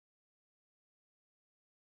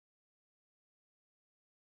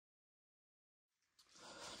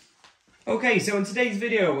Okay, so in today's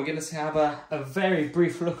video we're going to have a very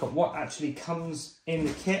brief look at what actually comes in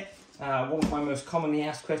the kit. One of my most commonly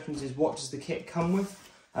asked questions is, what does the kit come with?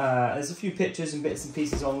 There's a few pictures and bits and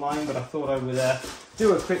pieces online, but I thought I would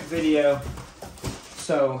do a quick video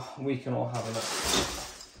so we can all have a look.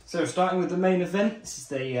 So starting with the main event, this is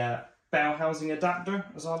the bow housing adapter,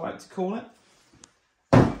 as I like to call it.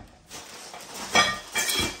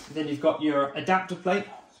 Then you've got your adapter plate,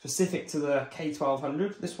 specific to the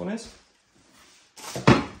K1200, this one is.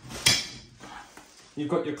 You've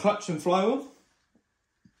got your clutch and flywheel,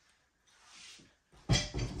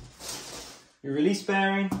 your release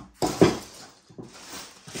bearing,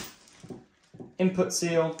 input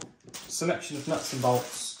seal, selection of nuts and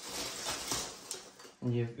bolts,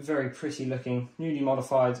 and your very pretty looking newly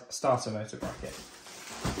modified starter motor bracket.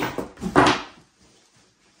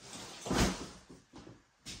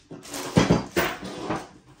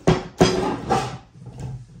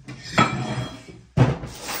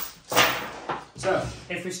 So,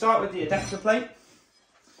 if we start with the adapter plate,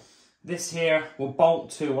 this here will bolt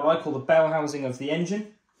to what I call the bell housing of the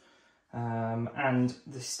engine, and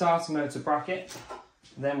the starter motor bracket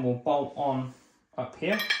then will bolt on up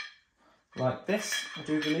here, like this, I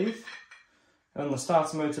do believe. And on the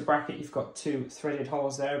starter motor bracket, you've got two threaded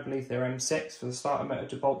holes there, I believe they're M6 for the starter motor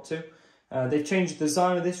to bolt to. They've changed the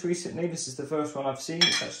design of this recently. This is the first one I've seen.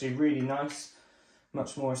 It's actually really nice,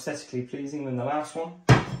 much more aesthetically pleasing than the last one.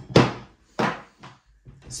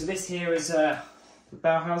 So this here is the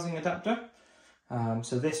bell housing adapter.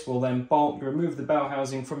 So this will then bolt, you remove the bell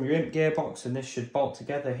housing from your Imp gearbox and this should bolt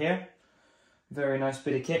together here. Very nice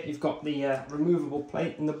bit of kit. You've got the removable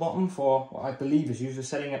plate in the bottom for what I believe is used for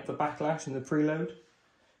setting up the backlash and the preload.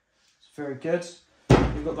 It's very good.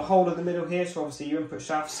 You've got the hole in the middle here, so obviously your input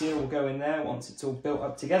shaft seal will go in there once it's all built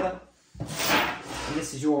up together. And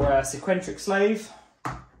this is your sequentric slave,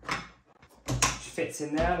 fits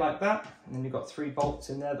in there like that, and then you've got 3 bolts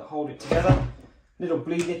in there that hold it together. Little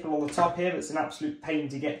bleed nipple on the top here that's an absolute pain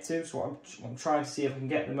to get to, so what I'm trying to see if I can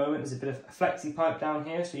get at the moment is a bit of a flexi pipe down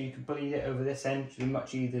here, so you can bleed it over this end. It should be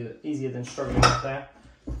much easier than struggling up there.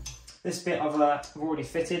 This bit I've already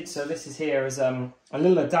fitted, so this is here is a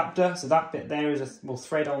little adapter, so that bit there will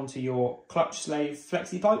thread onto your clutch slave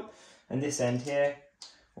flexi pipe, and this end here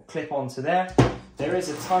will clip onto there. There is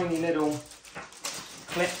a tiny little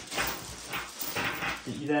clip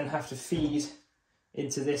that you then have to feed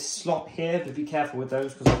into this slot here, but be careful with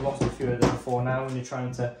those because I've lost a few of them before now when you're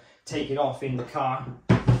trying to take it off in the car.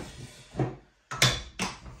 So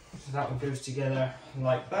that one goes together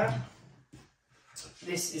like that.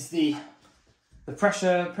 This is the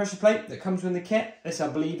pressure plate that comes with the kit. This I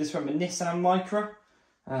believe is from a Nissan Micra,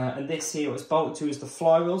 and this here was bolted to is the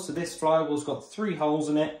flywheel. So this flywheel's got 3 holes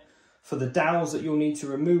in it for the dowels that you'll need to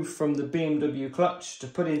remove from the BMW clutch to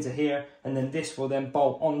put into here, and then this will then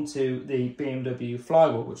bolt onto the BMW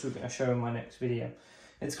flywheel, which we're going to show in my next video.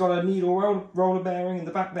 It's got a needle roller bearing in the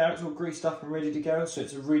back there. It's all greased up and ready to go, so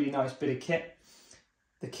it's a really nice bit of kit.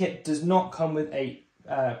 The kit does not come with a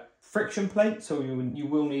friction plate, so you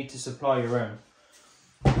will need to supply your own.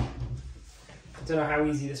 I don't know how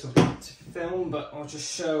easy this will be to film, but I'll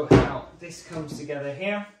just show how this comes together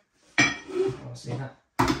here. I'll see that.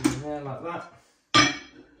 In there like that.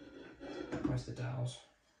 Where's the dowels?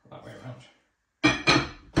 That way around.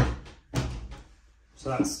 So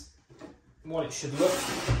that's what it should look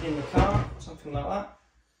in the car, something like that.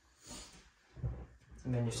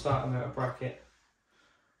 And then your starter motor bracket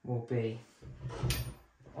will be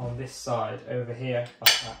on this side over here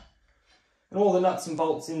like that. And all the nuts and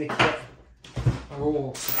bolts in the kit are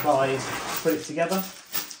all supplied to put it together.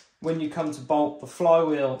 When you come to bolt the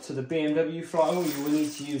flywheel to the BMW flywheel, you will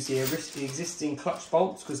need to use the existing clutch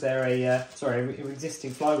bolts because they're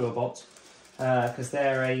existing flywheel bolts because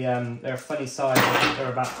they're a funny size. I think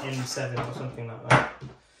they're about M7 or something like that.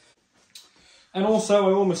 And also,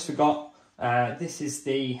 I almost forgot. This is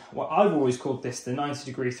what I've always called this the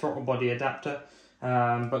 90-degree throttle body adapter,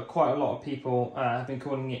 but quite a lot of people have been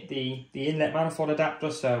calling it the inlet manifold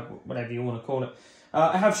adapter. So whatever you want to call it.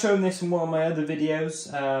 I have shown this in one of my other videos.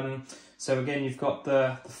 So again, you've got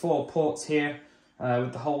the 4 ports here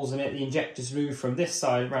with the holes in it. The injectors move from this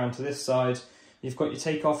side round to this side. You've got your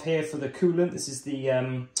takeoff here for the coolant. This is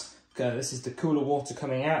the cooler water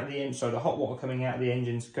coming out of the engine, sorry, the hot water coming out of the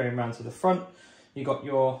engines going round to the front. You've got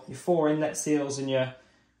your 4 inlet seals and your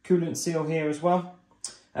coolant seal here as well.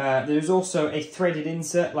 There's also a threaded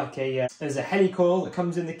insert, like there's a helicoil that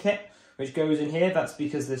comes in the kit, which goes in here. That's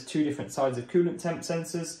because there's 2 different sides of coolant temp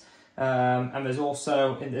sensors. And there's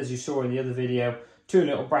also, as you saw in the other video, two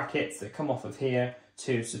little brackets that come off of here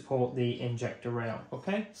to support the injector rail.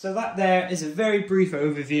 Okay, so that there is a very brief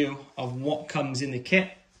overview of what comes in the kit.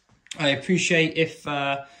 I appreciate if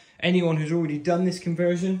anyone who's already done this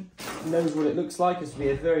conversion knows what it looks like. This will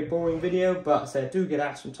be a very boring video, but I do get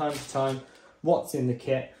asked from time to time what's in the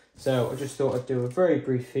kit. So I just thought I'd do a very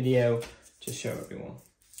brief video to show everyone.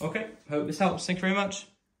 Okay, hope this helps. Thank you very much.